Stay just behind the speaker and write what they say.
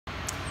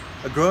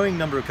A growing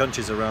number of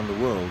countries around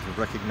the world have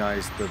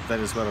recognized the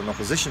Venezuelan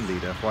opposition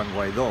leader, Juan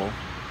Guaidó,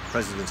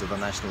 President of the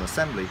National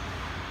Assembly,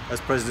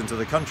 as President of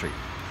the country.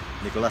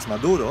 Nicolás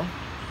Maduro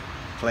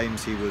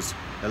claims he was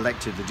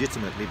elected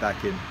legitimately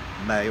back in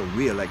May, or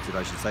re-elected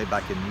I should say,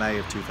 back in May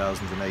of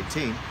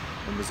 2018,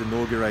 and was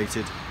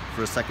inaugurated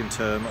for a second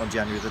term on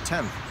January the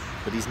 10th.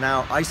 But he's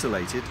now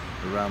isolated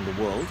around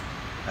the world,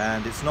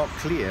 and it's not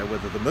clear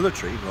whether the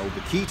military, who hold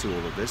the key to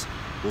all of this,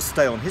 will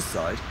stay on his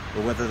side,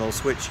 or whether they'll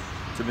switch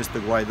to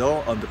Mr.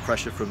 Guaidó under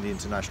pressure from the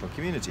international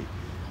community.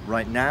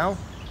 Right now,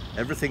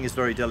 everything is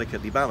very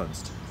delicately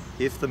balanced.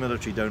 If the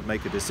military don't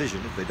make a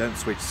decision, if they don't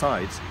switch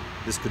sides,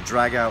 this could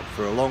drag out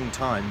for a long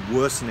time,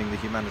 worsening the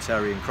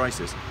humanitarian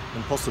crisis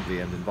and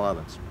possibly end in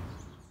violence.